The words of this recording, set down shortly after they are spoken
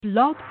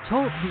Blog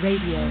Talk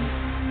Radio.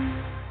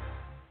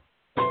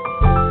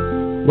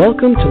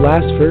 Welcome to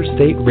Last First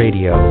Date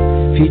Radio,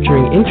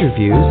 featuring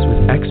interviews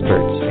with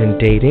experts in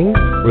dating,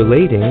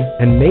 relating,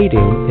 and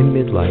mating in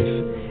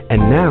midlife.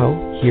 And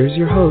now, here's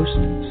your host,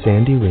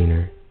 Sandy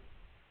Weiner.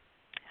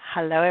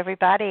 Hello,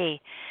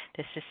 everybody.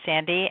 This is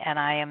Sandy, and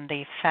I am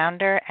the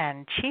founder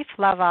and Chief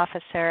Love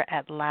Officer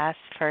at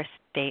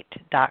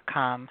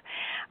LastFirstDate.com.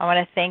 I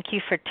want to thank you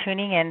for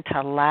tuning in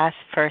to Last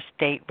First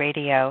Date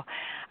Radio,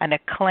 an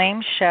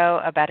acclaimed show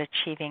about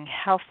achieving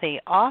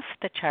healthy,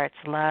 off-the-charts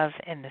love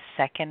in the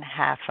second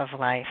half of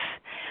life.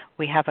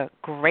 We have a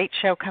great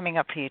show coming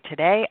up for you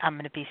today. I'm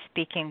going to be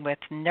speaking with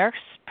nurse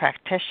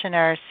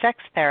practitioner, sex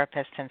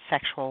therapist, and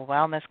sexual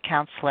wellness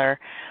counselor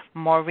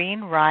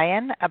Maureen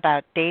Ryan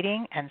about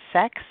dating and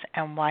sex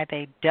and why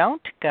they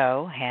don't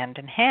go hand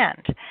in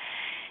hand.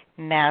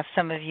 Now,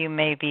 some of you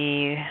may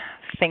be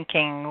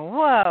thinking,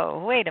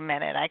 whoa, wait a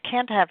minute, I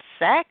can't have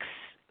sex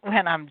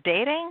when I'm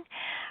dating?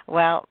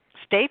 Well,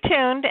 stay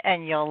tuned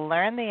and you'll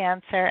learn the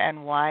answer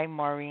and why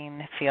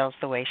Maureen feels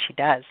the way she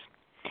does.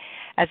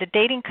 As a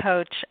dating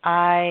coach,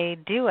 I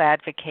do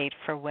advocate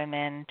for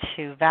women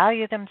to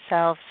value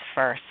themselves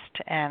first,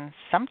 and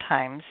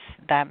sometimes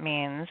that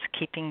means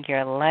keeping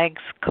your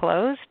legs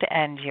closed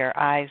and your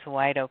eyes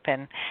wide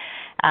open.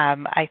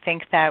 I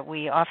think that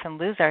we often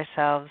lose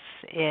ourselves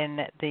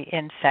in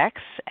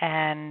sex,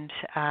 and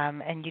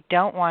you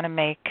don't want to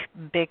make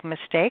big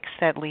mistakes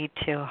that lead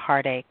to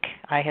heartache.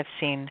 I have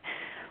seen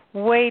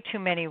way too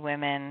many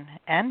women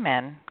and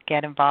men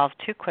get involved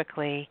too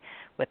quickly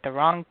with the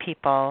wrong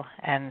people,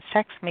 and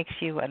sex makes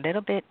you a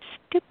little bit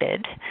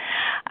stupid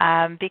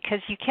because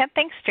you can't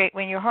think straight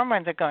when your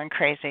hormones are going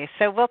crazy.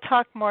 So we'll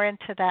talk more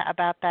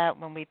about that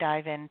when we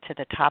dive into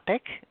the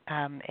topic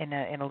in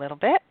a little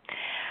bit.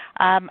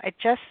 I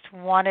just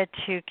wanted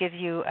to give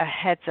you a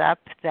heads up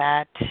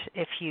that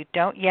if you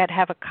don't yet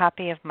have a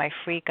copy of my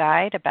free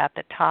guide about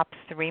the top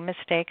 3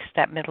 mistakes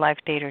that midlife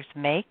daters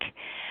make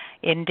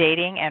in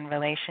dating and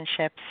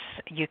relationships,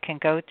 you can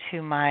go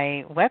to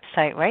my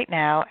website right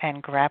now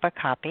and grab a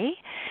copy.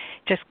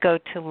 Just go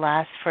to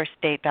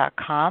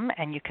lastfirstdate.com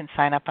and you can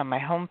sign up on my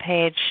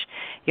homepage.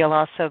 You'll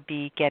also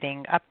be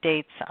getting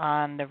updates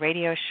on the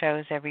radio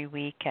shows every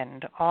week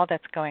and all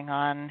that's going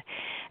on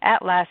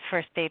at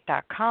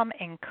lastfirstdate.com,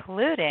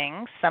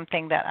 including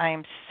something that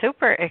I'm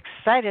super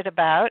excited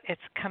about. It's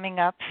coming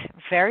up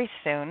very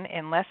soon.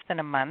 In less than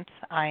a month,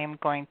 I am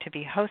going to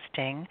be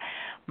hosting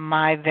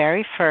my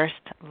very first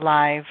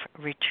live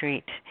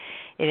retreat.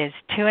 It is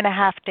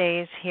 2.5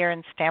 days here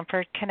in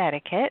Stamford,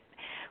 Connecticut,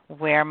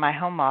 where my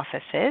home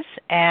office is,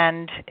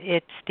 and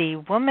it's the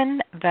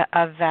Woman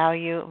of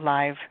Value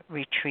Live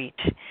Retreat.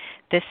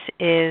 This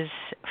is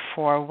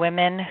for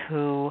women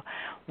who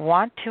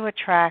want to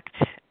attract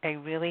a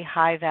really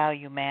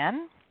high-value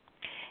man,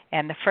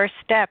 and the first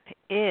step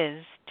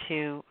is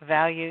to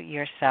value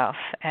yourself,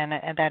 and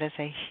that is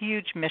a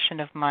huge mission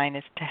of mine,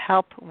 is to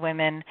help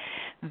women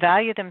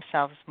value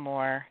themselves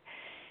more,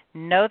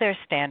 know their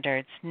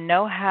standards,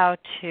 know how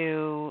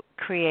to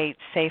create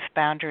safe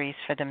boundaries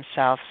for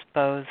themselves,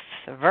 both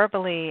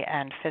verbally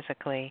and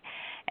physically,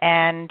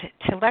 and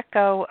to let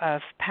go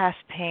of past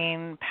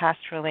pain,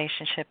 past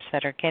relationships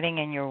that are getting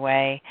in your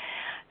way,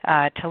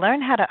 to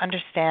learn how to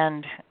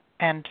understand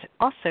and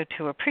also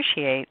to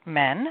appreciate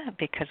men,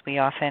 because we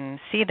often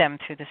see them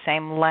through the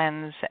same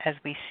lens as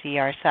we see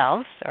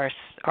ourselves or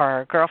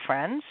our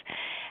girlfriends,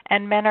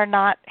 and men are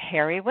not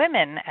hairy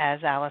women,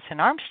 as Alison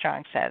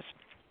Armstrong says.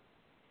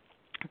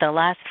 The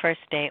Last First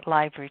Date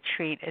Live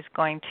Retreat is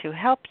going to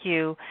help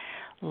you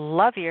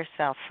love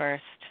yourself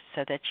first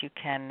so that you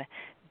can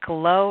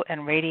glow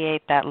and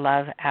radiate that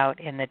love out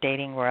in the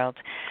dating world.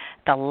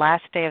 The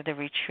last day of the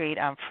retreat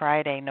on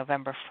Friday,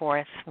 November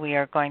 4th, we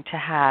are going to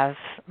have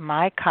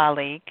my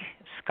colleague,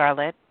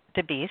 Scarlett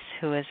DeBeese,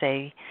 who is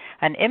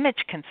an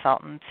image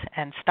consultant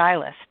and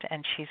stylist,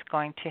 and she's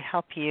going to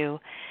help you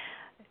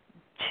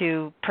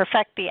to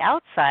perfect the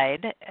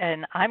outside,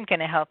 and I'm going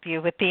to help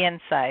you with the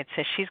inside.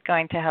 So she's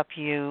going to help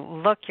you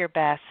look your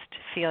best,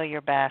 feel your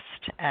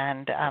best,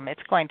 and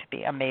it's going to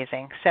be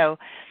amazing. So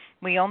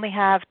we only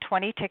have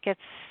 20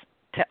 tickets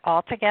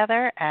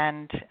altogether,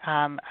 and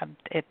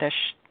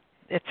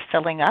it's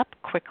filling up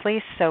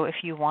quickly. So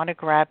if you want to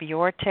grab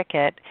your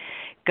ticket,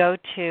 go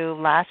to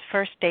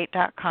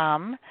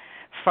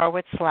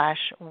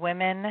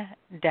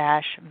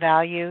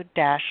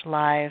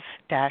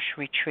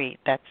lastfirstdate.com/women-value-live-retreat.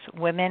 That's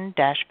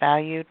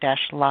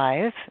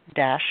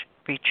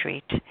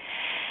women-value-live-retreat.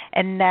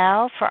 And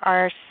now for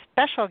our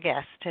special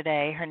guest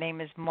today. Her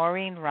name is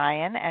Maureen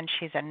Ryan, and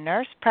she's a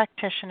nurse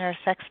practitioner,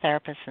 sex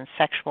therapist, and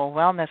sexual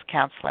wellness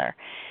counselor.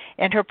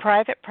 In her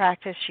private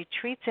practice, she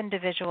treats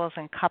individuals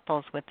and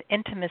couples with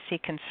intimacy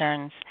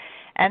concerns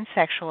and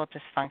sexual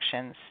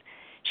dysfunctions.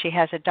 She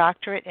has a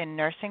doctorate in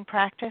nursing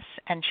practice,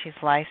 and she's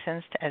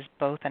licensed as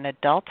both an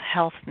adult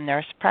health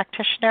nurse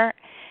practitioner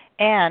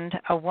and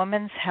a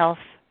women's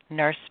health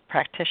nurse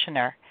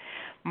practitioner.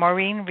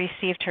 Maureen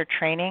received her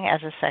training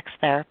as a sex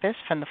therapist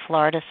from the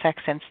Florida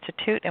Sex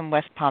Institute in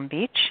West Palm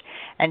Beach,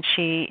 and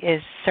she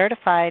is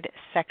certified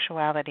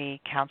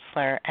sexuality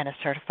counselor and a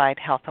certified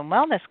health and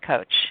wellness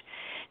coach.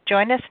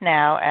 Join us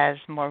now as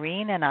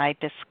Maureen and I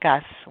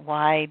discuss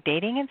why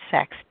dating and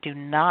sex do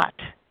not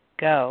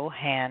go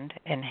hand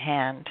in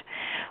hand.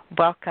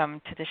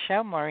 Welcome to the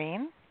show,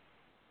 Maureen.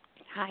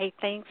 Hi,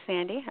 thanks,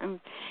 Sandy. I'm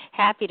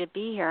happy to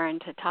be here and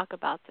to talk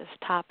about this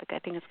topic. I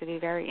think it's going to be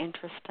very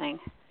interesting.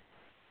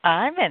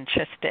 I'm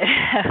interested.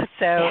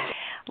 So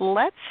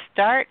let's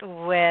start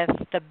with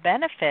the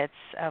benefits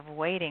of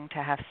waiting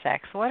to have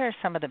sex. What are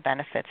some of the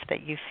benefits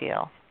that you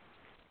feel?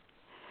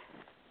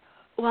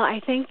 Well,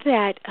 I think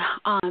that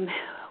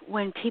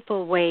when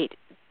people wait,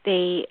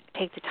 they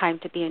take the time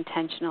to be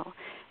intentional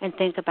and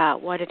think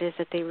about what it is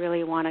that they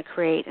really want to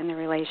create in the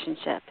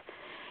relationship.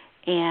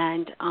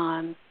 And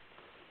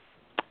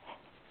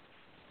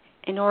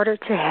in order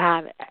to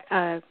have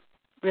a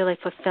really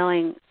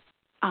fulfilling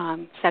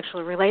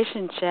sexual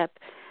relationship,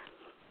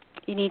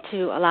 you need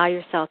to allow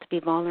yourself to be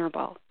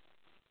vulnerable.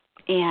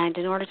 And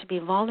in order to be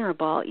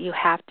vulnerable, you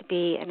have to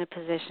be in a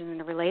position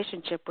in a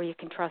relationship where you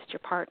can trust your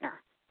partner.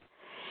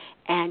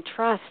 And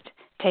trust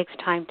takes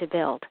time to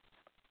build.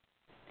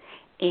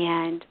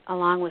 And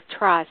along with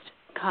trust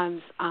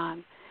comes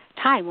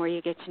time where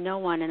you get to know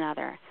one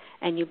another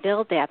and you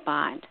build that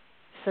bond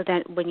so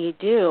that when you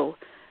do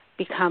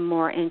become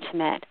more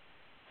intimate,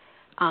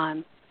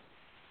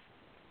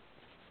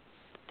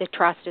 the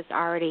trust is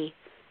already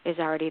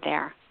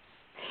there.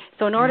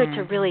 So in order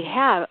to really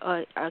have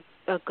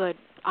a good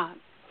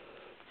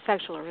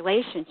sexual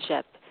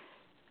relationship,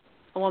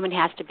 a woman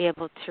has to be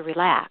able to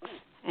relax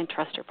and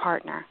trust her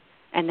partner,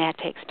 and that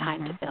takes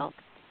time to build.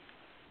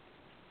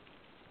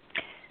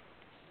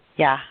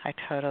 Yeah, I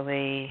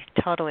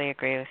totally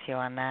agree with you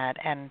on that.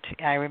 And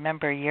I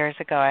remember years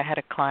ago I had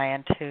a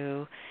client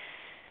who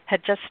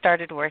had just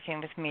started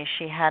working with me.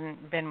 She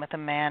hadn't been with a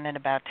man in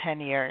about 10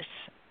 years,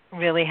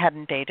 really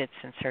hadn't dated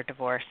since her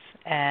divorce.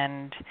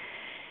 And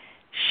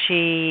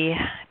she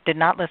did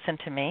not listen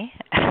to me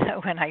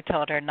when I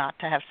told her not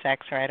to have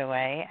sex right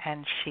away.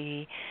 And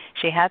she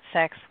had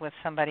sex with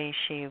somebody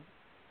she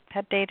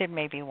had dated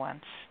maybe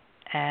once.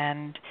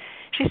 And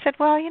she said,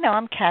 well,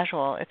 I'm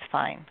casual. It's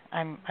fine.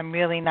 I'm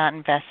really not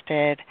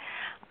invested.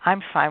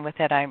 I'm fine with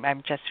it.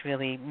 I'm just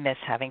really miss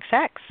having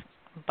sex.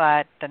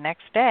 But the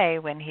next day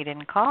when he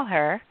didn't call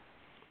her,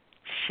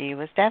 she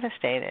was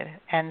devastated.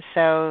 And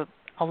so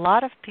a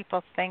lot of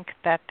people think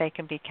that they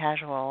can be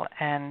casual.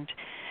 And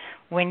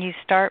when you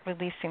start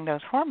releasing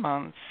those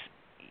hormones,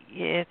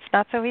 it's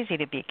not so easy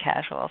to be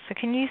casual. So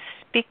can you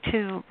speak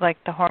to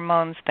the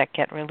hormones that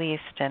get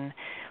released and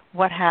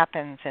what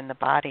happens in the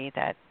body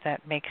that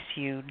makes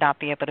you not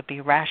be able to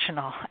be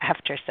rational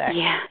after sex?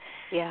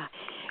 Yeah.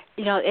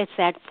 It's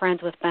that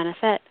friends with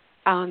benefit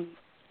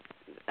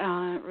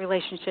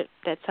relationship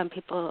that some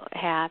people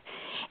have.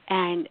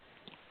 And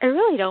I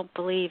really don't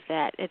believe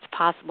that it's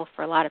possible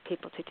for a lot of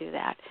people to do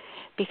that.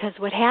 Because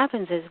what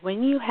happens is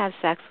when you have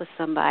sex with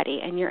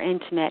somebody and you're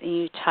intimate and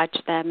you touch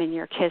them and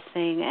you're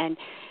kissing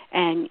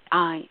and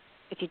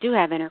if you do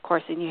have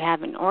intercourse and you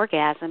have an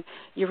orgasm,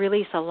 you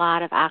release a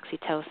lot of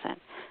oxytocin.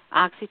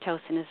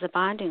 Oxytocin is a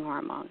bonding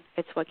hormone.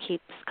 It's what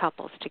keeps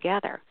couples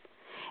together.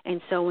 And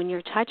so when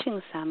you're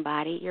touching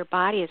somebody, your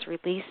body is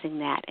releasing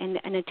that, and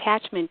an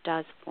attachment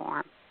does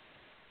form.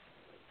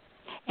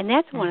 And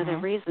that's one of the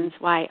reasons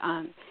why,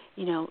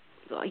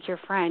 like your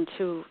friend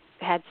who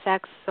had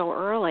sex so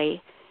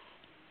early,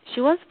 she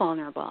was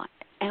vulnerable.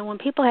 And when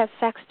people have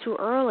sex too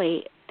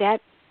early,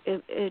 it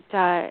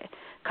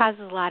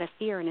causes a lot of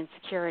fear and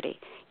insecurity.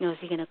 Is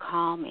he going to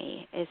call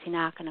me? Is he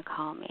not going to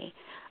call me?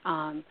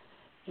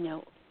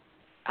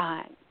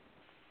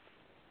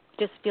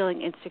 Just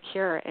feeling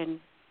insecure and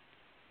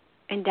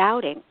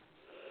doubting.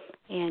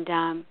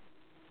 And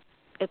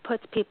it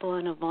puts people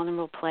in a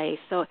vulnerable place.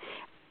 So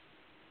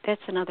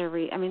that's another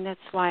that's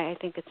why I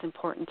think it's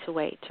important to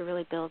wait, to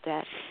really build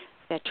that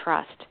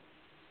trust.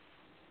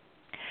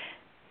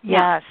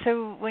 Yeah,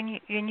 so when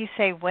you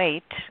say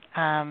wait,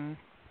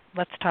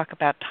 let's talk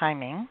about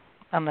timing,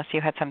 unless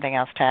you had something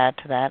else to add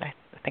to that. I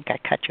think I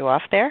cut you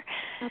off there.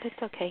 No,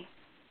 that's okay.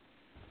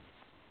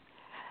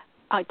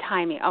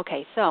 Timing.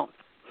 Okay, so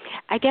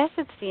I guess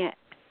it's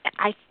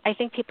I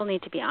think people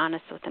need to be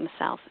honest with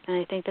themselves, and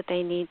I think that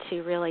they need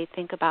to really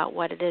think about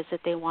what it is that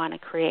they want to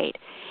create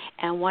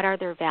and what are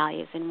their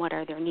values and what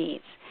are their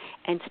needs,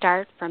 and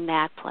start from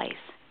that place.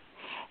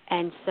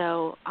 And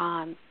so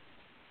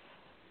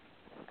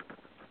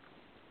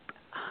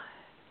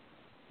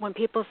when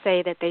people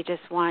say that they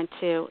just want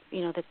to,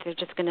 that they're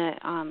just going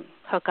to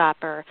hook up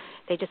or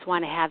they just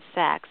want to have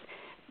sex,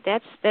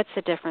 that's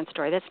a different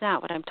story. That's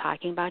not what I'm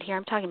talking about here.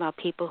 I'm talking about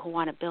people who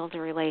want to build a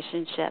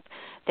relationship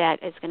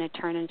that is going to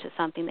turn into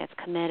something that's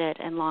committed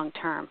and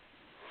long-term.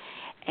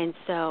 And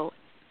so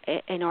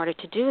in order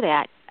to do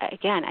that,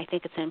 again, I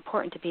think it's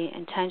important to be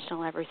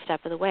intentional every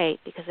step of the way,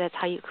 because that's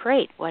how you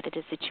create what it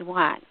is that you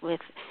want with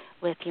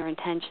your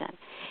intention.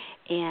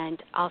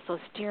 And also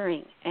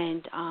steering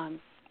and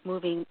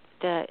moving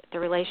the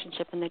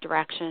relationship in the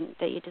direction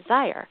that you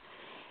desire.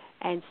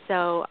 And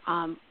so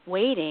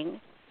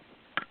waiting,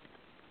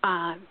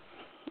 well,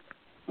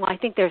 I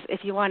think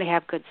if you want to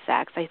have good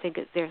sex, I think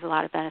there's a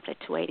lot of benefit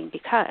to waiting,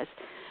 because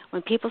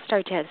when people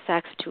start to have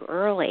sex too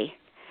early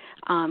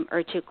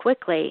or too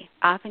quickly,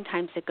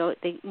 oftentimes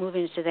they move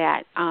into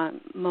that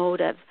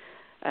mode of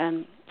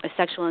a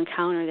sexual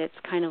encounter that's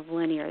kind of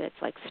linear. That's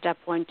like step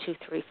 1, 2,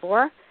 3,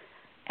 4.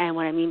 And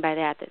what I mean by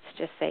that, that's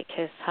just say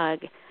kiss, hug,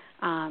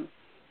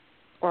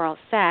 oral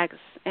sex,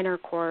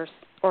 intercourse,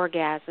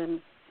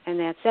 orgasm, and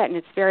that's it. And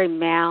it's very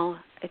male.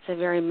 It's a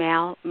very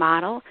male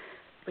model,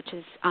 which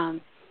is,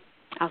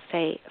 I'll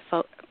say,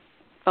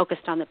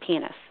 focused on the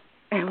penis.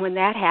 And when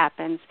that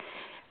happens,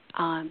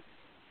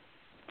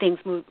 things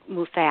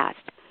move fast.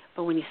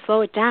 But when you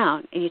slow it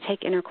down and you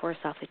take intercourse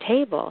off the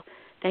table,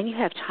 then you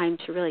have time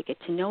to really get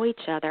to know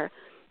each other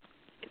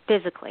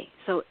physically.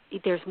 So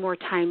there's more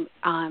time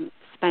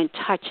spent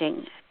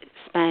touching,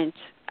 spent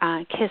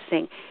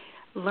kissing,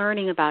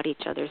 learning about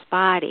each other's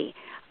body,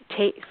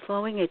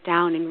 slowing it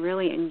down and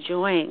really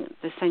enjoying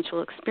the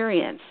sensual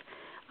experience.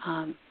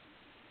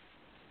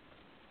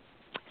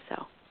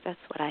 So that's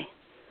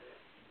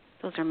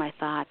those are my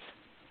thoughts.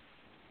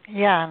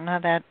 Yeah, no,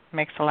 that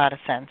makes a lot of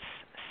sense.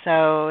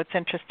 So it's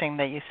interesting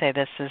that you say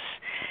this is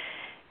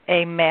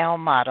a male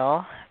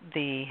model,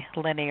 the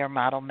linear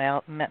model.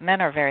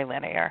 Men are very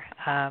linear.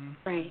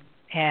 Right.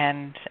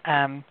 And,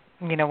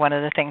 one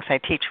of the things I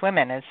teach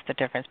women is the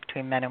difference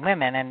between men and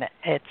women, and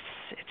it's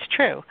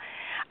true.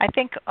 I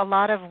think a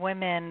lot of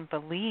women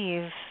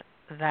believe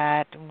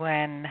that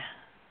when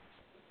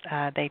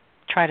they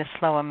try to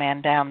slow a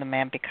man down, the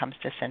man becomes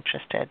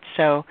disinterested.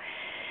 So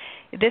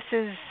this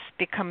is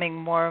becoming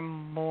more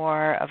and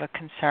more of a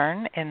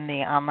concern in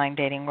the online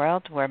dating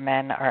world, where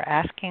men are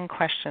asking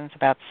questions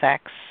about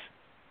sex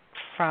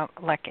from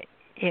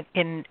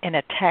in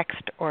a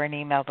text or an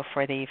email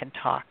before they even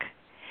talk.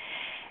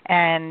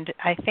 And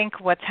I think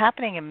what's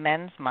happening in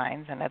men's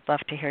minds, and I'd love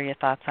to hear your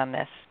thoughts on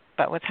this,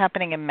 but what's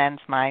happening in men's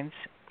minds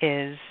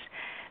is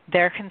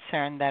they're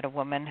concerned that a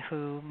woman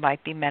who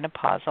might be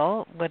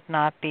menopausal would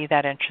not be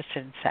that interested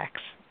in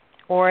sex.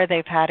 Or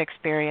they've had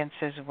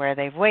experiences where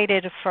they've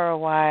waited for a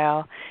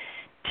while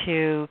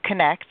to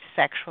connect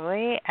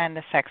sexually and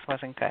the sex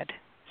wasn't good.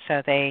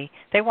 So they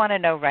want to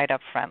know right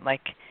up front,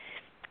 like,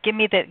 give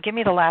me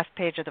the last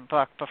page of the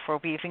book before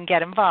we even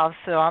get involved,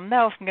 so I'll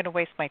know if I'm going to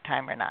waste my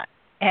time or not.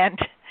 And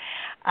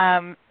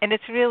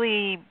it's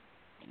really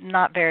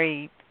not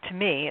very, to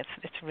me,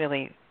 it's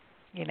really,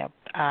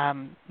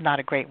 not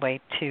a great way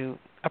to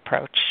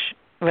approach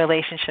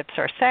relationships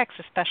or sex,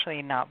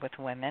 especially not with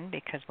women,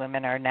 because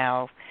women are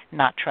now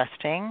not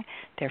trusting.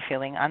 They're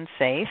feeling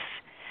unsafe.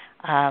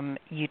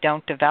 You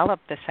don't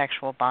develop the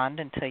sexual bond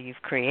until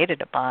you've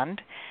created a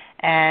bond.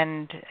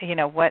 And,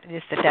 what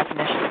is the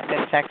definition of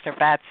good sex or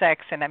bad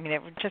sex? And,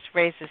 it just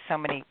raises so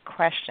many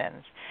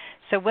questions.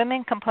 So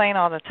women complain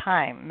all the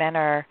time. Men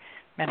are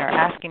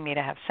asking me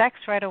to have sex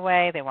right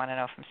away. They want to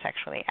know if I'm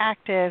sexually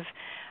active.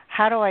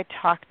 How do I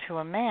talk to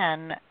a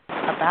man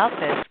about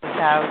this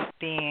without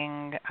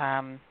being,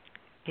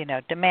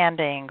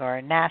 demanding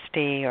or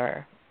nasty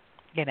or,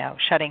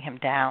 shutting him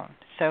down?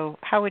 So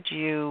how would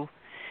you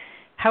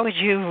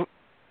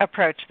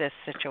approach this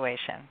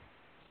situation?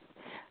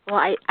 Well,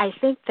 I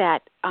think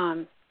that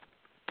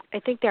I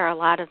think there are a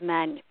lot of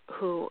men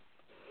who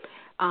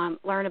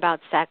learn about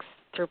sex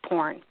through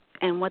porn,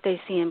 and what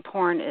they see in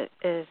porn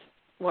is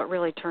what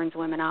really turns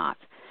women off,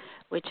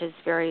 which is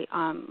very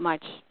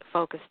much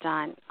focused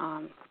on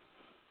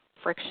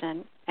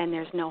friction, and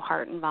there's no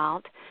heart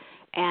involved.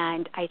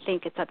 And I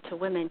think it's up to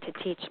women to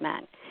teach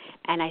men.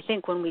 And I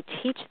think when we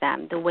teach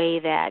them the way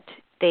that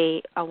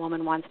a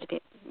woman wants to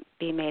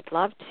be made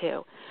love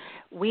to,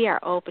 we are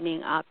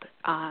opening up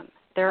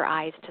their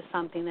eyes to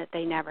something that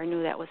they never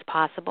knew that was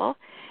possible,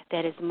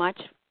 that is much,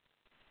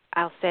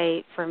 I'll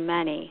say for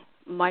many,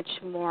 much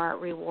more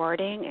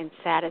rewarding and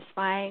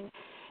satisfying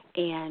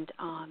and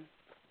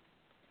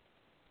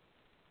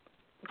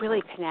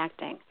really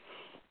connecting.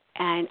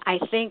 And I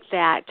think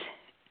that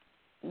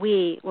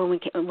when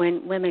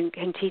women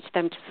can teach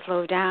them to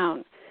slow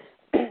down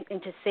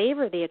and to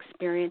savor the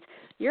experience,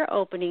 you're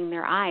opening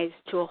their eyes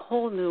to a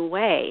whole new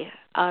way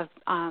of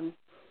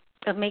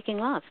making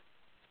love.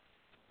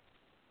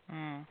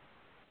 Mm.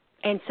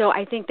 And so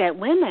I think that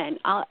women,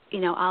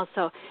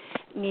 also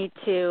need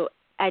to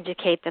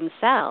educate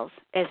themselves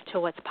as to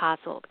what's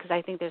possible, because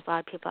I think there's a lot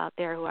of people out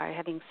there who are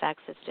having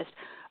sex that's just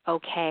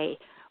okay,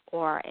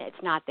 or it's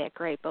not that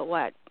great, but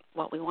what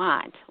we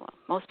want,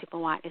 most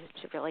people want, is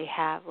to really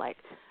have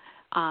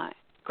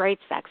great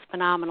sex,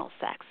 phenomenal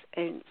sex.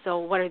 And so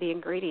what are the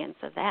ingredients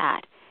of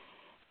that?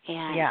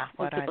 And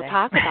when people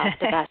talk about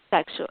the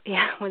best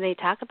when they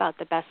talk about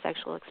the best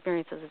sexual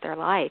experiences of their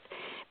life,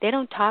 they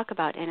don't talk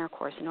about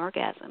intercourse and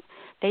orgasm.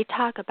 They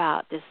talk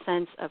about this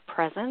sense of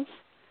presence,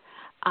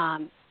 a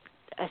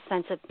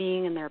sense of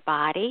being in their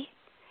body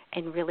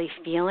and really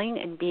feeling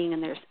and being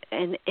in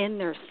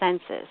their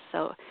senses.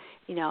 So,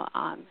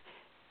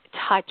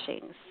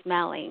 touching,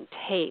 smelling,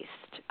 taste,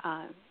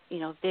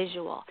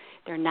 visual.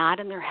 They're not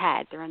in their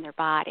head, they're in their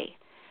body.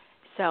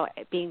 So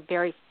being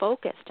very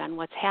focused on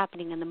what's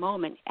happening in the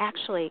moment,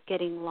 actually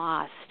getting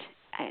lost,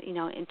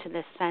 into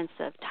this sense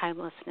of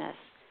timelessness,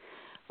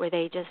 where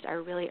they just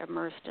are really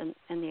immersed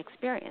in the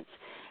experience.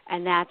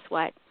 And that's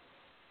what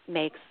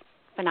makes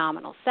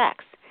phenomenal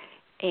sex.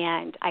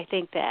 And I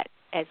think that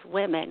as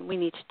women, we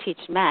need to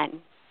teach men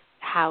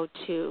how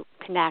to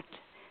connect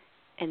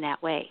in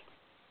that way.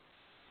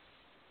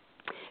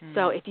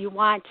 So if you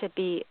want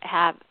to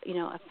have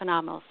a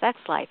phenomenal sex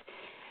life,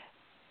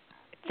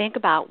 think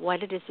about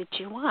what it is that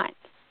you want.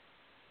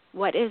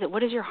 What is it? What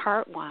does your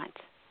heart want?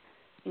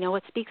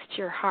 What speaks to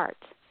your heart?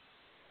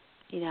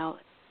 And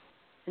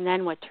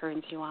then what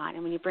turns you on.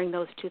 And when you bring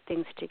those two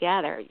things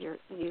together,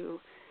 you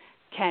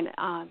can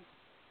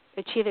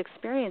achieve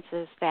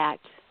experiences that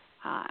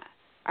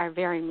are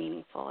very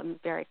meaningful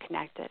and very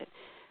connected.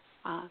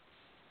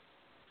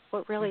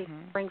 What really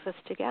brings us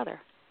together.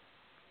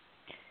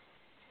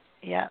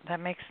 Yeah, that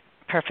makes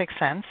perfect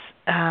sense.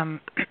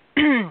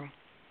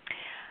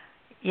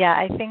 Yeah,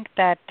 I think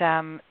that,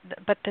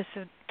 but this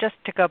is just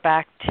to go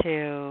back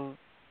to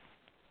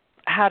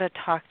how to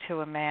talk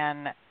to a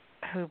man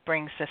who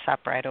brings this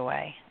up right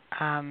away.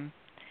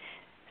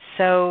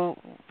 So,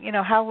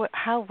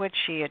 how would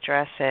she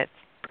address it,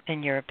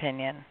 in your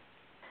opinion,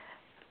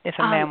 if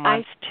a man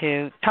wants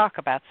to talk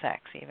about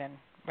sex even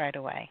right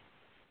away?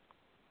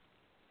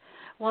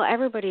 Well,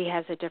 everybody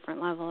has a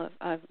different level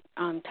of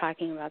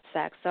talking about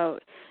sex. So,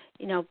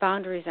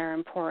 boundaries are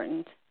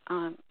important,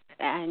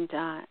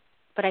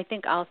 but I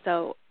think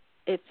also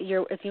if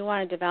you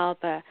want to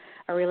develop a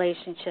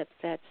relationship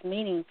that's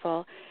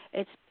meaningful,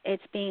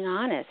 it's being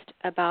honest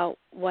about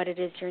what it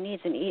is your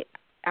needs and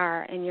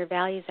your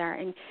values are.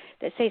 And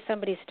say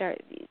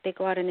they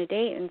go out on a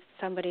date and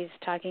somebody's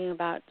talking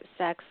about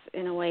sex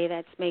in a way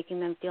that's making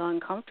them feel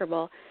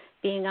uncomfortable,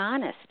 being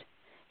honest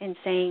and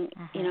saying,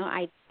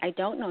 I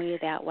don't know you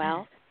that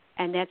well,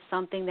 and that's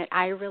something that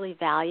I really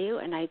value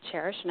and I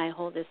cherish and I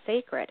hold as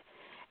sacred.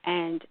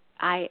 And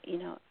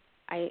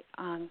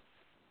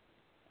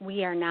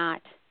we are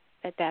not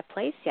at that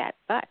place yet,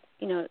 but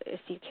if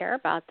you care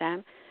about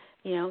them,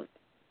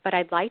 but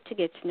I'd like to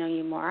get to know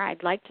you more.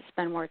 I'd like to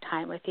spend more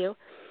time with you.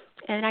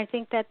 And I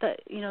think that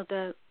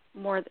the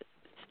more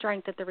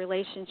strength that the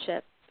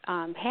relationship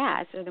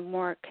has, or the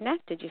more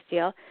connected you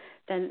feel,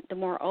 then the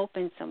more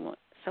open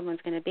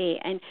someone's going to be.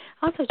 And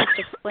also just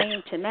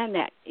explaining to men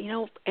that,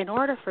 in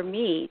order for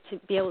me to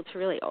be able to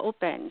really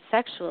open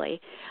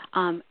sexually,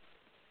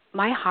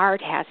 my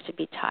heart has to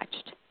be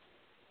touched.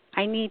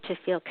 I need to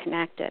feel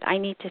connected. I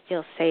need to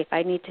feel safe.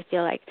 I need to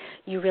feel like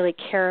you really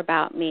care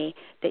about me,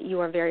 that you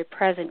are very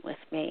present with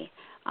me,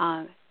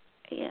 and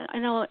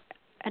all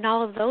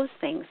of those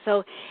things.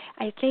 So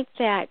I think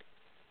that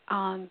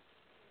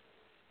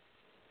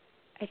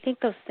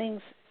those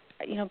things,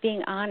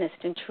 being honest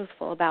and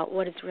truthful about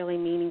what is really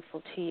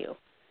meaningful to you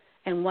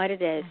and what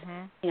it is,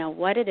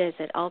 what it is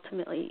that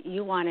ultimately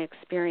you want to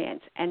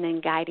experience, and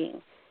then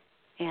guiding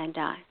and,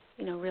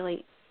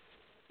 really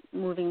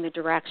moving the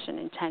direction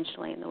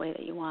intentionally in the way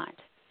that you want.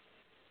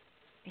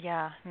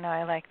 Yeah, no,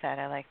 I like that.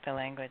 I like the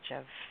language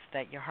of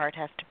that your heart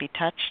has to be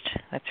touched.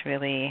 That's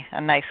really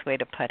a nice way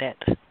to put it.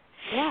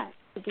 Yeah,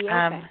 to be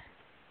open.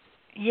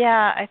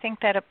 Yeah, I think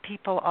that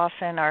people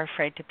often are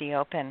afraid to be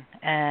open,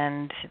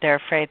 and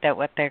they're afraid that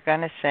what they're going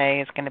to say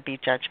is going to be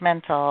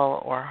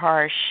judgmental or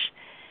harsh,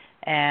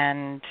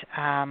 and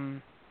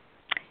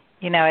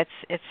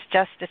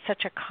it's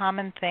such a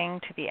common thing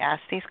to be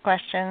asked these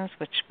questions,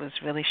 which was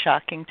really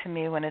shocking to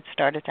me when it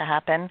started to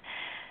happen.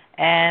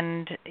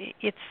 And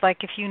it's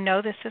like, if you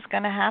know this is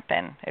going to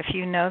happen, if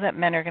you know that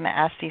men are going to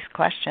ask these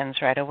questions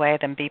right away,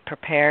 then be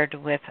prepared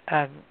with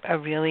a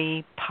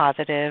really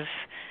positive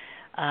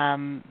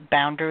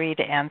boundary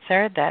to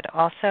answer that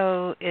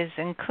also is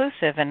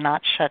inclusive and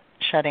not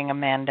shutting a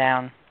man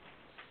down.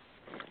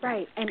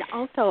 Right, and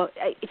also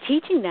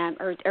teaching them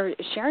or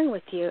sharing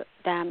with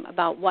them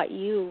about what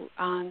you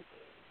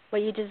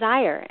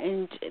desire,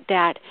 and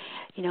that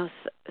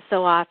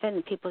so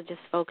often people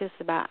just focus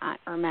about,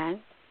 or men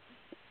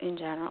in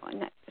general,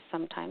 and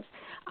sometimes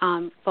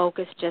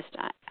focus just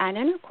on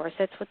intercourse.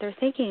 That's what they're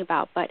thinking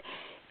about, but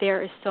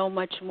there is so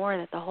much more,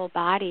 that the whole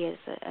body is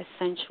a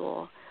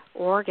sensual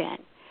organ,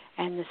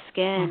 and the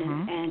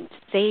skin and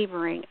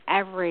savoring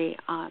every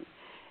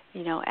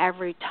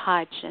every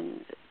touch and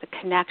the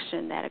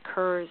connection that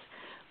occurs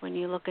when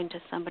you look into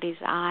somebody's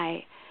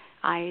eyes,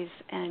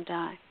 and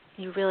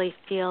you really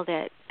feel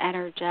that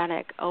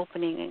energetic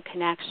opening and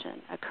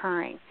connection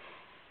occurring.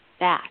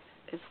 That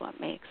is what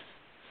makes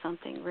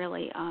something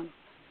really,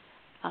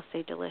 I'll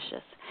say,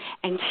 delicious.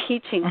 And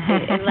teaching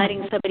and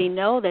letting somebody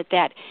know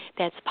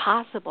that's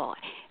possible,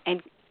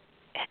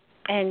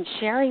 and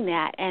sharing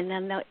that, and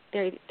then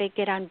they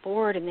get on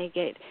board, and they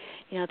get,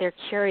 they're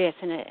curious,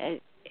 and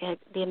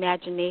the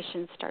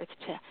imagination starts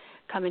to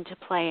come into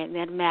play, and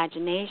that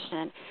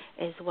imagination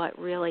is what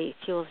really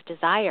fuels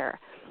desire.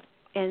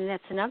 And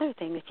that's another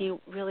thing. If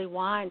you really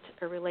want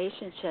a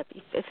relationship,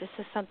 if this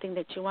is something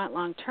that you want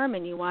long term,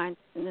 and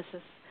this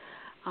is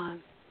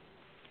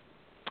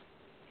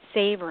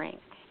savoring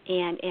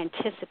and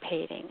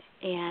anticipating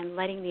and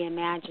letting the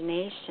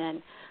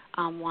imagination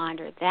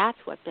wander. That's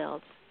what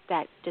builds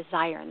that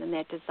desire, and then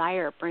that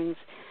desire brings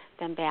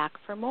them back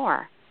for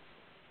more.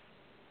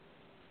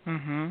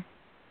 Mhm.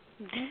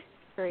 Mm-hmm.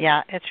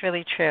 Yeah, it's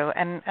really true,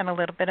 and a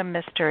little bit of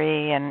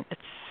mystery, and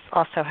it's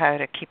also how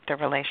to keep the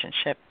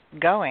relationship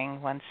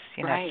going once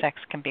sex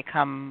can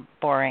become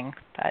boring.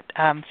 But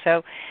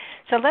so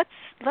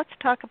let's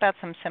talk about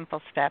some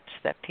simple steps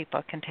that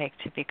people can take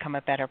to become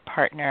a better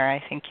partner. I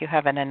think you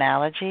have an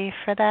analogy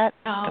for that.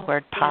 The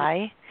word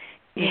pie,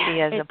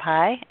 easy as a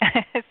pie.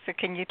 So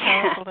can you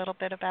tell us a little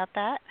bit about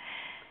that?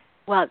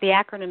 Well, the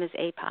acronym is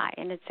API,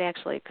 and it's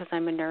actually, because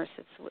I'm a nurse,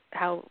 it's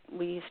how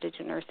we used to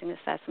do nursing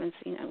assessments.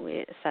 We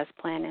assess,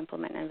 plan,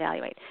 implement, and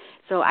evaluate.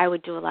 So I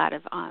would do a lot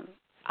of on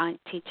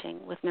teaching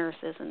with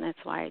nurses, and that's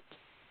why I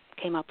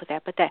came up with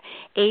that. But the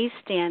A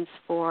stands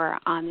for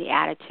the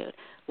attitude.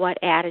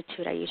 What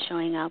attitude are you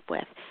showing up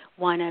with?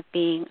 One of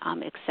being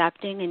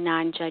accepting and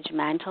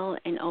non-judgmental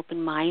and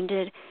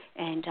open-minded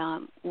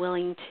and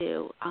willing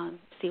to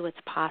see what's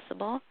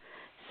possible.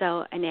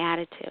 So an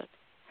attitude.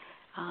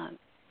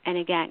 And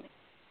again,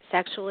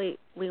 sexually,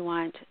 we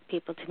want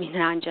people to be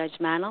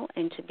non-judgmental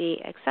and to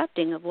be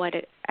accepting of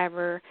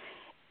whatever,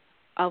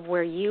 of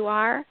where you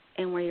are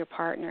and where your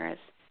partner is,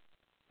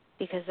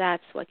 because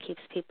that's what keeps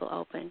people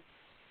open.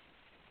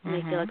 And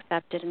they feel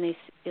accepted and they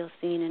feel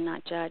seen and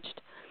not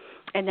judged.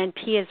 And then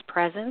P is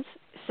presence.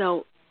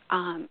 So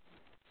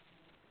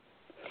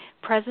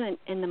present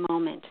in the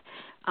moment,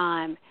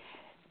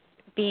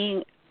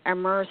 being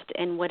immersed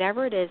in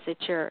whatever it is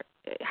that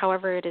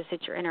however it is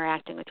that you're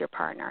interacting with your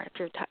partner. If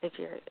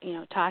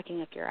you're talking,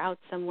 if you're out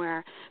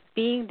somewhere,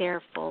 being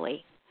there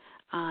fully.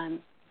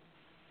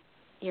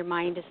 Your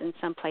mind is in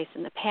some place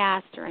in the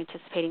past or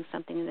anticipating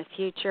something in the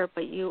future,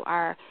 but you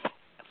are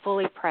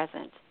fully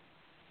present.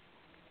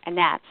 And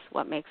that's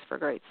what makes for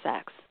great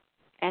sex.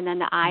 And then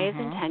the I is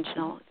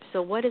intentional.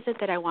 So what is it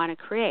that I want to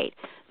create?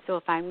 So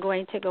if I'm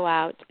going to go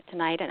out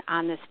tonight and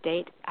on this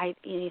date,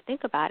 you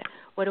think about it.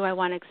 What do I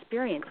want to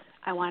experience?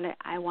 I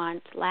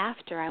want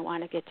laughter. I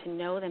want to get to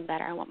know them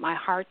better. I want my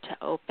heart to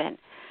open.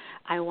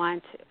 I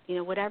want,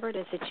 whatever it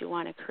is that you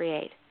want to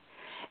create.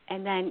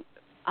 And then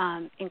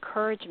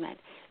encouragement.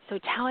 So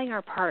telling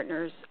our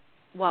partners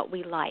what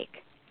we like,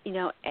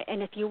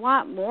 and if you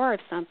want more of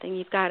something,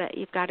 you've got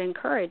to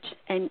encourage.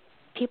 And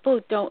people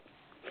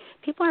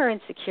are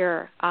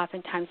insecure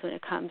oftentimes when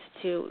it comes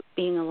to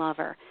being a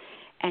lover.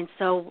 And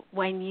so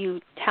when you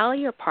tell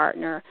your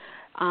partner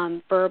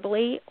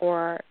verbally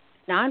or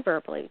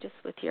non-verbally, just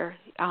with your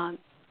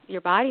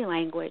body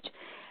language,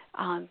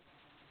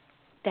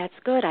 that's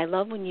good. I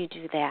love when you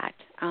do that.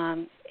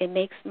 It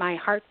makes my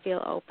heart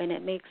feel open.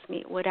 It makes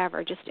me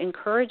whatever, just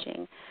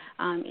encouraging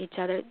each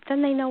other.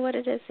 Then they know what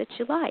it is that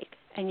you like,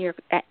 and you're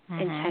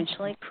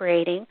intentionally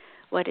creating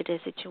what it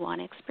is that you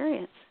want to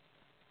experience.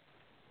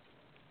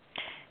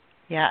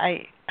 Yeah,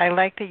 I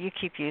like that you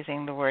keep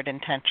using the word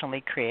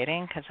intentionally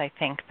creating, because I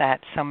think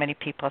that so many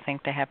people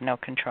think they have no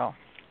control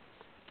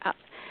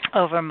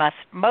over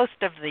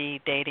most of the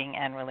dating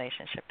and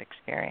relationship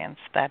experience,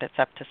 that it's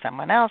up to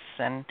someone else,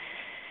 and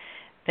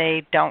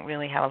they don't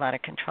really have a lot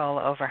of control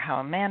over how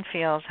a man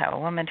feels, how a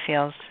woman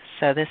feels.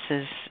 So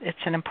it's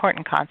an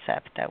important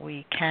concept that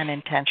we can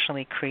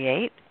intentionally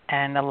create,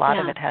 and a lot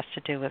of it has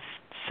to do with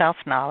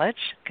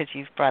self-knowledge, because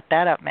you've brought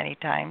that up many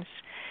times,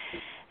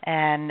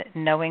 and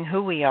knowing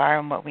who we are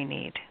and what we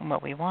need and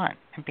what we want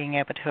and being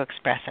able to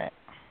express it.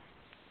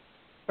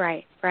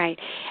 Right.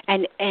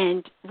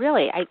 And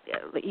really,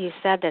 you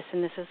said this,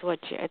 and this is what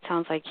it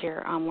sounds like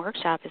your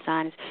workshop is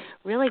on, is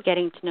really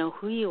getting to know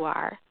who you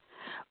are,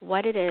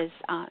 what it is,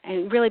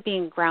 and really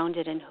being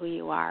grounded in who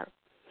you are.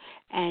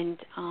 And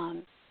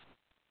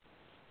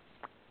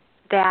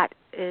that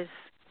is,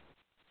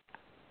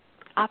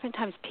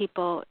 oftentimes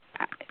people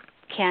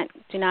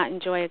do not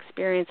enjoy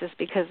experiences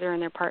because they're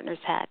in their partner's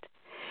head.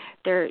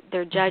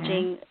 They're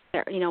judging,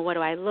 what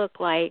do I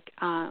look like,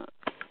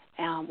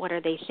 what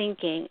are they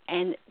thinking,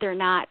 and they're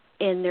not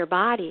in their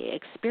body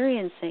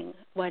experiencing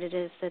what it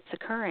is that's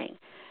occurring.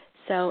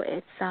 So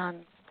it's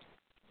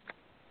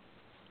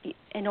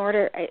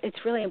it's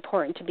really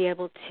important to be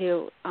able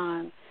to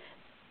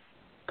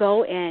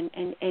go in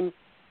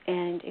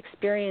and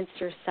experience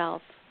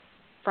yourself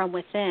from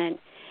within,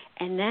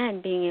 and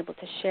then being able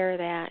to share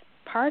that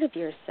part of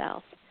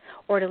yourself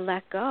or to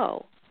let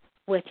go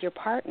with your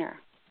partner.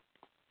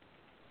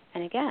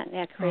 And again,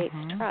 that creates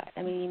trust.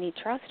 I mean, you need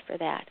trust for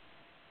that.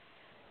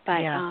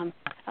 But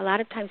a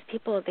lot of times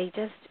people, they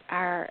just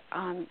are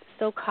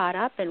so caught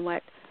up in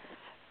what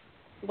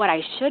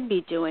I should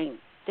be doing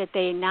that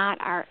they're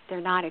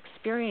not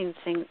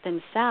experiencing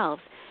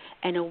themselves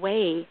in a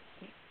way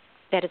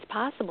that is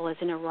possible as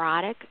an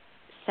erotic,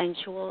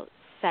 sensual,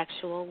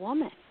 sexual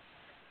woman.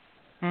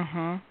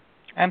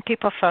 And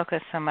people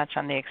focus so much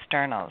on the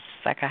externals,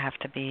 like I have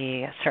to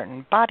be a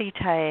certain body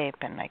type,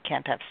 and I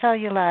can't have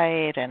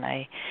cellulite, and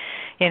I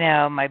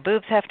my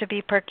boobs have to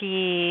be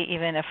perky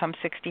even if I'm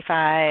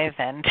 65,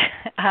 and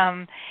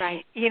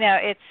right.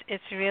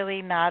 it's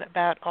really not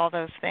about all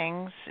those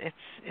things.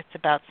 It's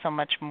about so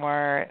much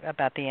more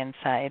about the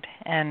inside,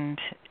 and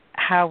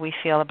how we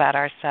feel about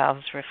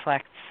ourselves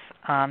reflects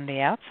on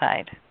the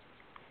outside.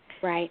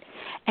 Right.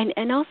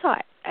 And also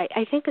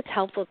I think it's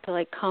helpful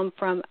to come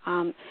from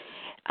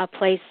a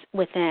place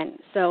within.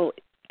 So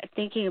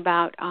thinking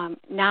about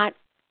not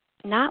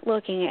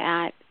looking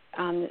at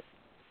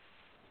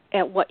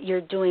what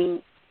you're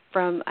doing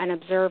from an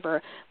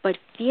observer, but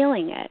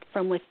feeling it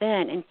from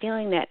within and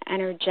feeling that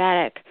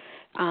energetic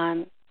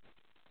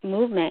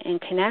movement and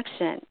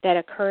connection that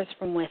occurs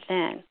from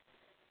within.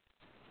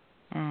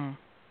 Mm.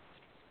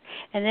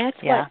 And that's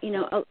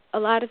what, a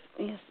lot of,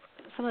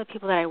 some of the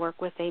people that I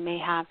work with, they may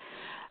have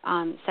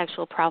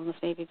sexual problems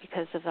maybe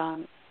because of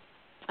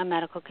a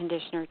medical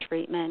condition or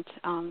treatment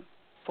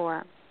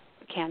for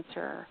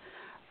cancer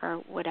or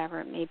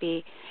whatever it may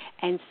be.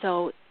 And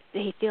so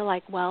they feel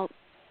like, well,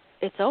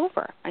 it's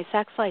over. My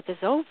sex life is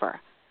over.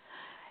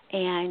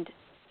 And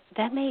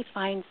then they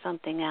find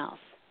something else.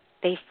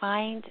 They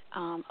find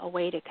a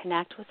way to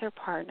connect with their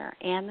partner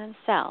and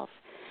themselves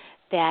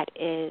that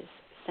is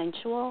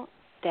sensual,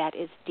 that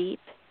is deep,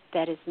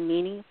 that is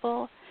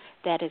meaningful,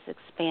 that is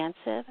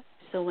expansive.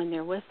 So when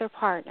they're with their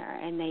partner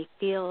and they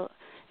feel,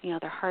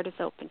 their heart is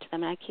open to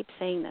them, and I keep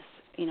saying this,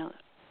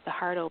 the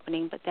heart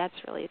opening, but that's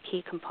really a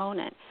key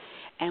component.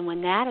 And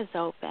when that is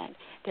open,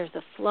 there's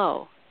a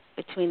flow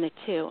between the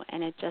two,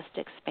 and it just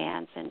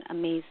expands, and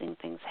amazing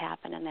things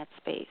happen in that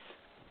space.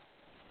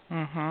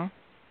 Mhm.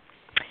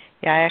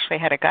 Yeah, I actually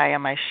had a guy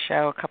on my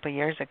show a couple of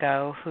years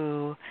ago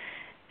who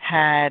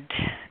had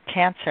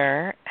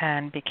cancer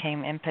and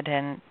became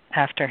impotent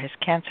after his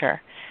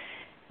cancer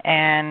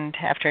and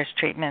after his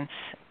treatments,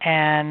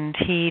 and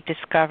he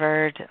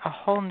discovered a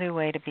whole new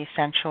way to be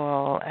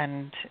sensual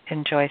and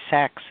enjoy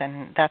sex,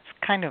 and that's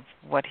kind of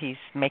what he's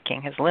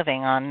making his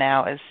living on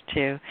now, is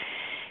to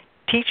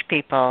teach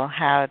people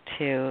how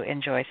to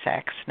enjoy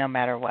sex no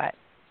matter what.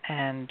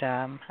 And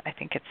I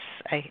think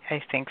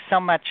I think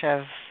so much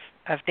of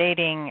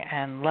dating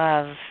and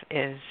love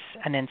is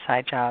an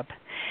inside job.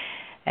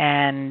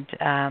 And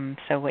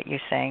so what you're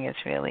saying is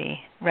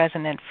really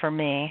resonant for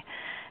me,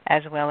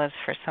 as well as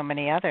for so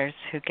many others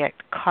who get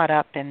caught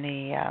up in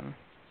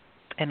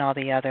all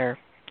the other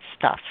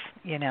stuff,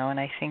 And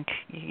I think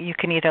you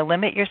can either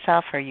limit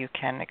yourself or you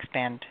can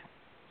expand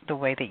the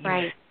way that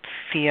you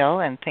feel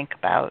and think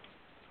about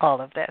all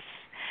of this.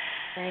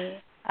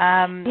 Right.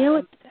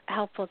 What's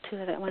helpful too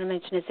that I want to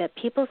mention is that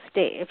people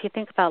if you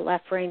think about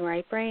left brain,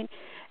 right brain,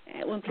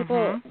 when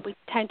people, we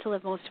tend to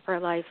live most of our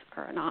life,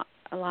 or not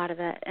a lot of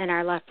it, in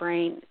our left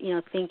brain,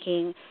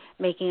 thinking,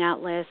 making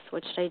out lists,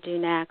 what should I do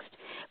next?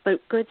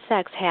 But good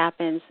sex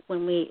happens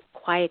when we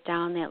quiet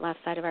down that left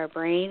side of our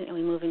brain and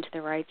we move into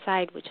the right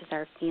side, which is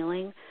our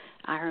feeling,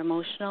 our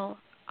emotional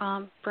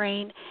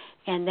brain,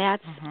 and that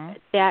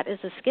is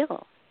a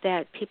skill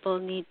that people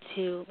need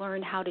to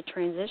learn how to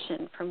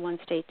transition from one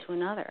state to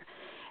another.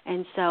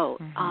 And so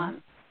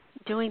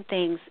doing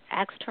things,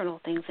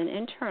 external things and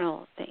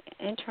internal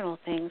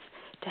things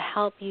to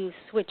help you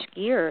switch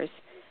gears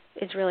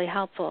is really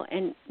helpful.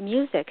 And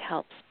music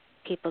helps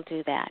people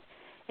do that.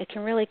 It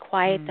can really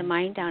quiet the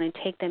mind down and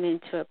take them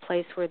into a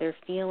place where they're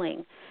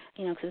feeling,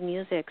 because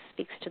music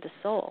speaks to the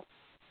soul.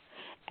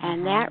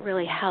 And that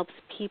really helps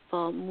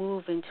people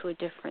move into a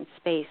different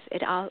space.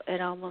 It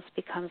almost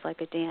becomes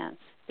like a dance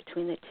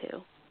between the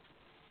two.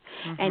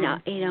 And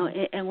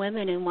and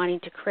women in wanting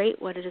to create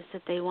what it is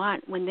that they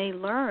want, when they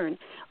learn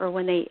or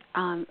when they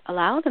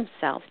allow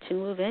themselves to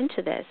move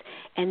into this,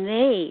 and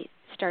they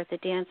start the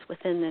dance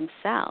within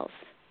themselves,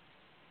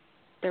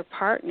 their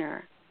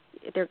partner,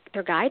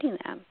 they're guiding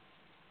them,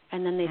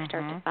 and then they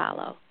start to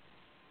follow.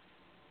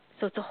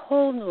 So it's a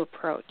whole new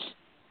approach.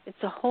 It's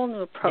a whole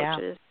new approach. Yeah.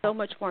 It is so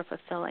much more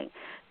fulfilling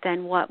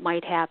than what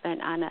might happen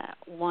on a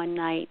one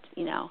night,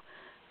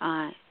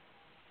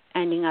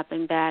 ending up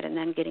in bed and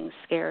then getting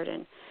scared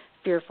and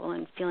fearful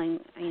and feeling,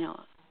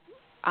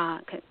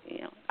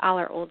 all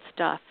our old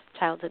stuff,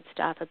 childhood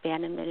stuff,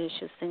 abandonment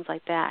issues, things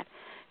like that,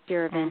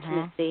 fear of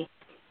intimacy,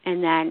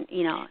 and then,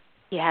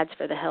 he heads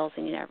for the hills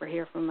and you never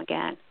hear from him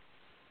again.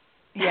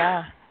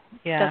 Yeah.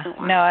 Yeah.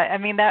 No, I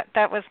mean, that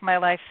was my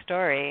life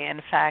story.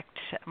 In fact,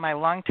 my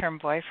long-term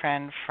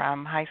boyfriend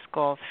from high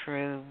school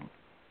through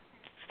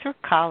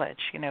college,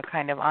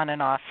 kind of on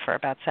and off for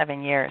about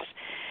 7 years,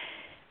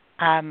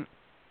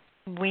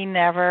 we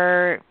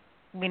never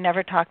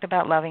talked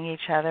about loving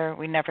each other.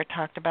 We never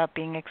talked about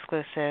being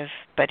exclusive,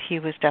 but he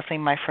was definitely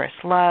my first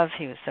love.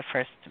 He was the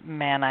first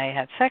man I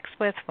had sex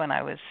with when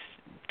I was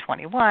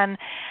 21.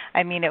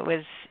 I mean, it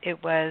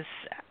was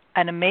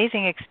an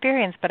amazing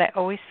experience, but I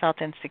always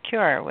felt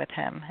insecure with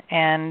him.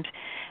 And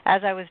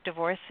as I was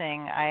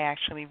divorcing, I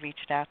actually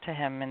reached out to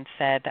him and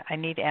said, I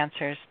need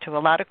answers to a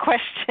lot of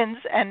questions,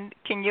 and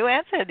can you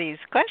answer these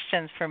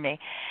questions for me?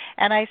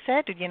 And I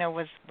said,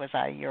 was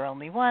I your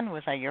only one?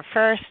 Was I your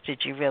first?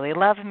 Did you really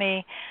love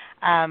me?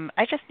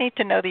 I just need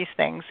to know these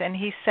things. And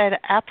he said,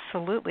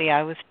 absolutely.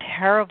 I was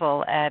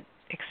terrible at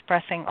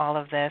expressing all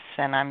of this,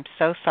 and I'm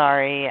so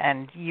sorry.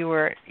 And you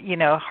were,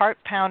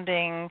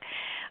 heart-pounding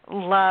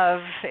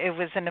love. It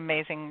was an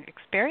amazing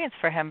experience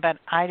for him, but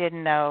I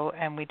didn't know,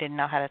 and we didn't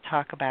know how to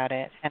talk about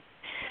it. And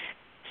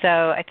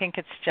so I think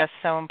it's just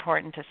so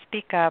important to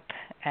speak up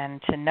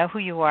and to know who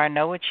you are,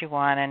 know what you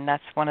want, and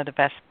that's one of the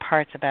best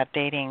parts about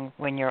dating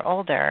when you're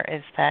older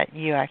is that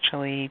you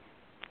actually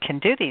can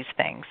do these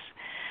things.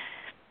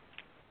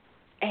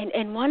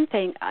 And one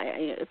thing,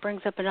 it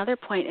brings up another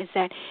point, is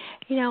that,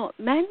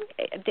 men,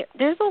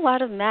 there's a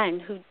lot of men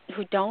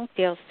who don't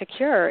feel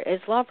secure as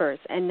lovers,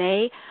 and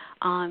they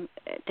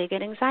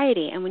get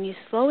anxiety. And when you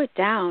slow it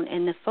down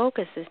and the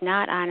focus is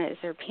not on is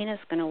their penis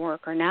going to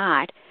work or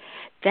not,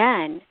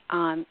 then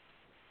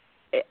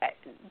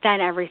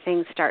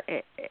everything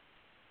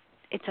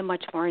it's a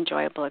much more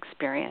enjoyable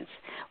experience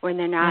when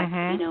they're not,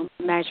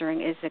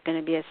 measuring is it going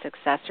to be a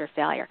success or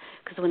failure.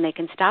 Because when they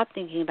can stop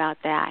thinking about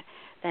that,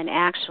 then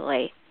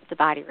actually the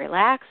body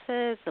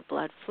relaxes, the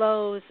blood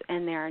flows,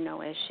 and there are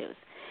no issues.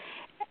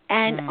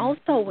 And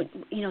also,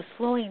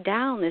 slowing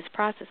down this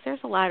process, there's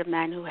a lot of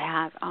men who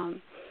have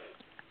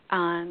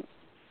a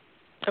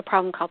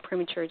problem called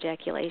premature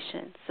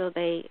ejaculation. So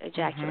they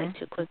ejaculate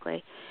too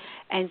quickly.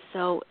 And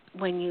so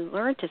when you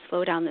learn to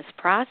slow down this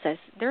process,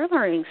 they're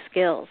learning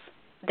skills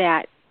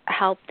that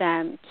help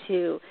them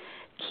to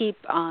keep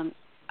an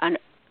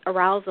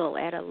arousal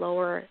at a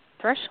lower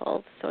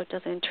threshold so it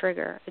doesn't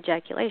trigger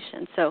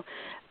ejaculation. So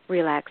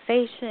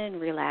relaxation,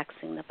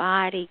 relaxing the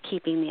body,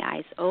 keeping the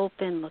eyes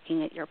open,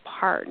 looking at your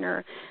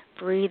partner,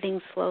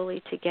 breathing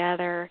slowly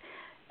together,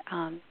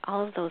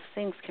 all of those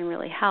things can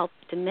really help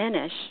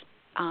diminish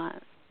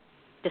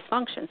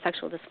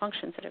sexual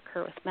dysfunctions that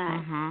occur with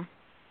men,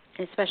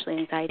 especially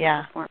anxiety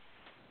and performance.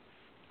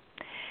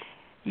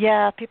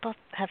 Yeah, people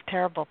have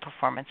terrible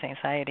performance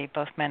anxiety,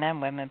 both men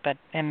and women, but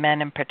in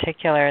men in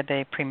particular,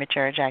 the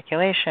premature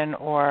ejaculation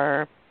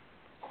or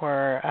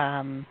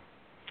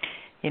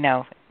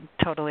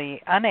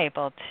totally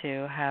unable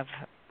to have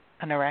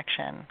an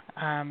erection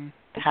happens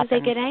they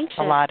get anxious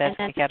a lot as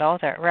we get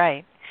older,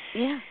 right?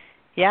 Yeah.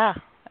 Yeah,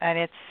 and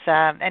it's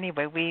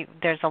anyway.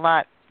 There's a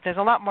lot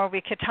more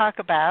we could talk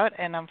about,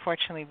 and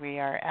unfortunately we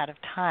are out of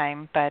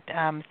time. But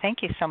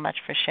thank you so much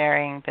for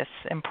sharing this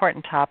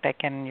important topic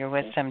and your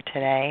wisdom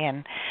today.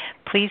 And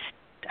please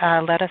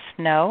let us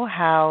know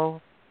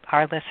how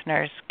our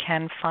listeners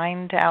can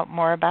find out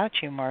more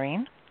about you,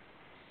 Maureen.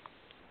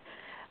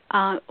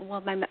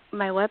 Well,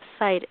 my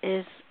website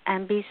is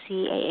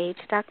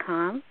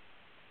mbcah.com,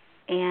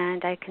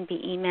 and I can be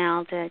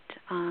emailed at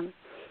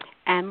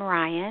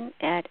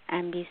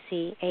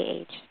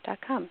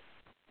mryan@mbcah.com.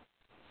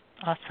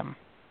 Awesome.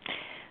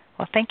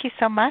 Well, thank you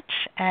so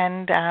much,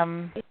 and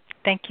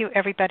thank you,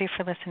 everybody,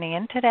 for listening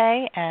in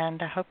today,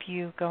 and I hope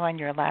you go on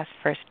your last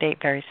first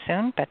date very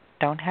soon, but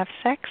don't have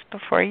sex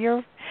before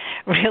you're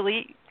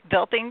really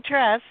building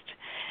trust.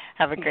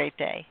 Have a great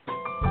day.